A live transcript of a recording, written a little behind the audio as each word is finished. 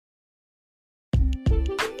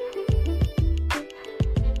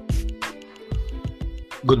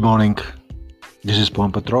Good morning. This is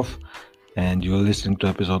Paul Petrov, and you're listening to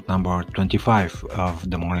episode number 25 of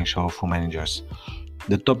the morning show for managers.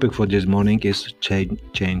 The topic for this morning is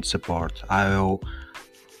change support. I will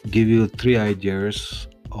give you 3 ideas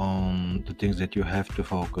on the things that you have to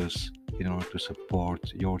focus in order to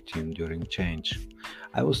support your team during change.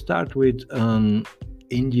 I will start with an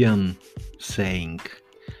Indian saying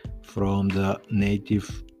from the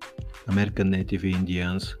American Native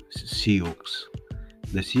Indians, Sioux.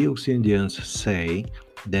 The Sioux Indians say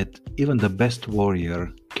that even the best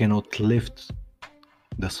warrior cannot lift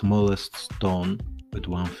the smallest stone with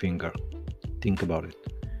one finger. Think about it.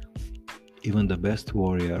 Even the best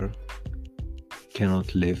warrior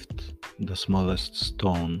cannot lift the smallest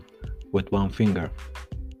stone with one finger.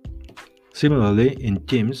 Similarly, in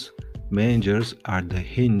teams, managers are the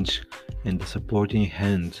hinge and the supporting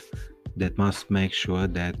hand that must make sure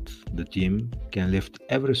that the team can lift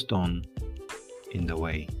every stone in the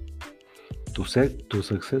way. To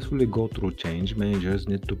successfully go through change, managers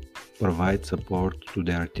need to provide support to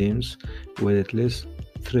their teams with at least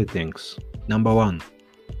 3 things. Number 1,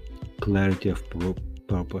 clarity of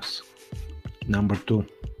purpose. Number 2,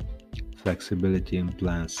 flexibility in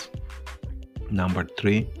plans. Number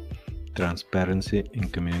 3, transparency in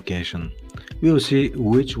communication. We will see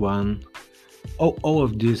which one. All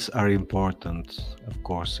of these are important, of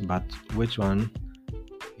course, but which one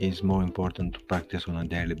is more important to practice on a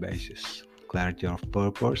daily basis? Clarity of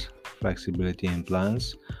purpose, flexibility in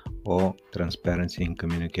plans, or transparency in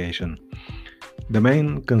communication. The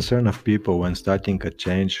main concern of people when starting a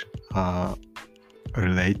change the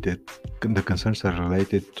concerns are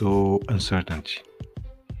related to uncertainty.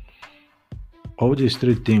 All these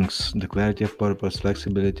 3 things, the clarity of purpose,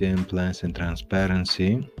 flexibility in plans, and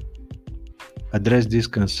transparency, address this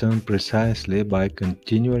concern precisely by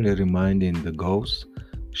continually reminding the goals,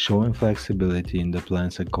 showing flexibility in the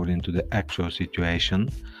plans according to the actual situation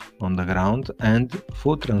on the ground, and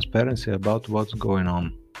full transparency about what's going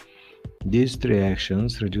on. These 3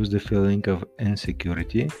 actions reduce the feeling of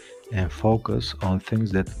insecurity and focus on things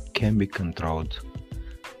that can be controlled.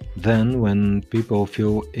 Then, when people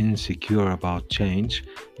feel insecure about change,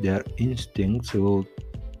 their instincts will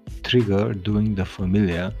trigger doing the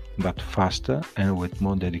familiar but faster and with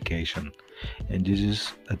more dedication. And this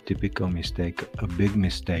is a typical mistake, a big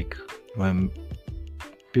mistake. When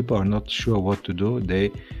people are not sure what to do,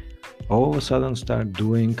 they all of a sudden start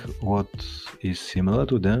doing what is similar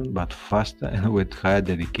to them but faster and with higher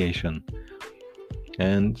dedication.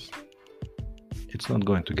 And it's not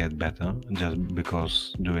going to get better just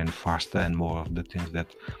because doing faster and more of the things that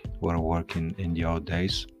were working in the old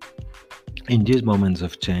days. In these moments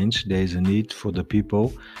of change, there is a need for the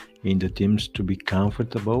people in the teams to be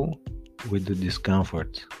comfortable with the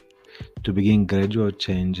discomfort, to begin gradual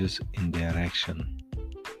changes in their action,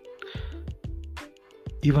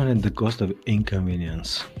 even at the cost of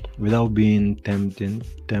inconvenience, without being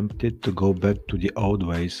tempted to go back to the old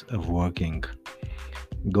ways of working.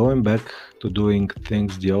 Going back to doing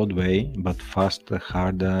things the old way, but faster,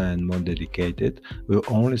 harder, and more dedicated, will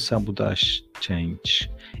only sabotage change.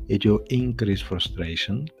 It will increase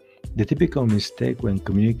frustration. The typical mistake when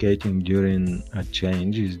communicating during a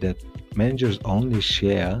change is that managers only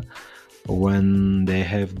share when they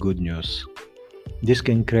have good news. This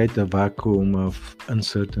can create a vacuum of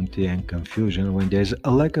uncertainty and confusion when there is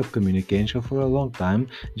a lack of communication for a long time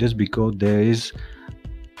just because there is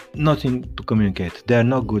nothing to communicate. There are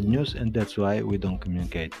no good news, and that's why we don't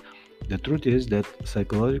communicate. The truth is that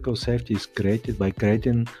psychological safety is created by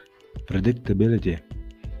creating predictability.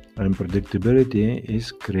 And predictability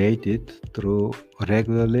is created through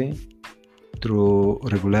regularity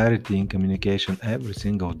in communication every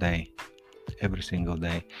single day.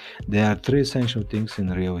 There are 3 essential things in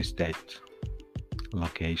real estate: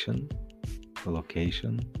 location.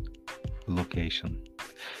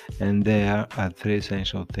 And there are 3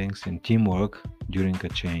 essential things in teamwork during a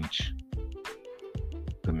change: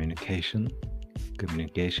 communication,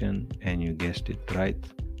 and you guessed it right,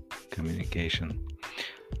 communication.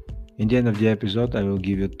 In the end of the episode, I will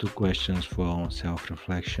give you 2 questions for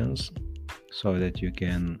self-reflections so that you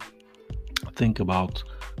can think about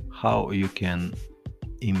how you can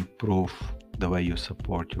improve the way you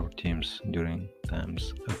support your teams during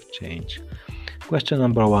times of change. Question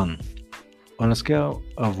number 1. On a scale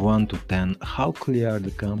of 1 to 10, how clear are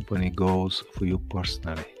the company goals for you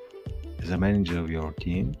personally? As a manager of your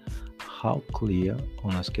team, how clear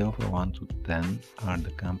on a scale from 1 to 10 are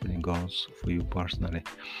the company goals for you personally?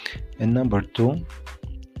 And number 2,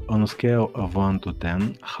 on a scale of 1 to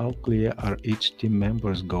 10, how clear are each team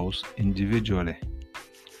member's goals individually?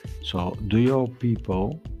 So, do your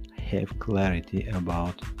people have clarity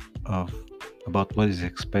of about what is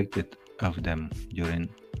expected of them during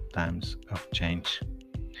times of change.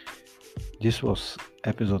 This was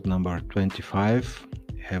episode number 25.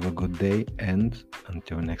 Have a good day and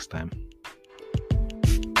until next time.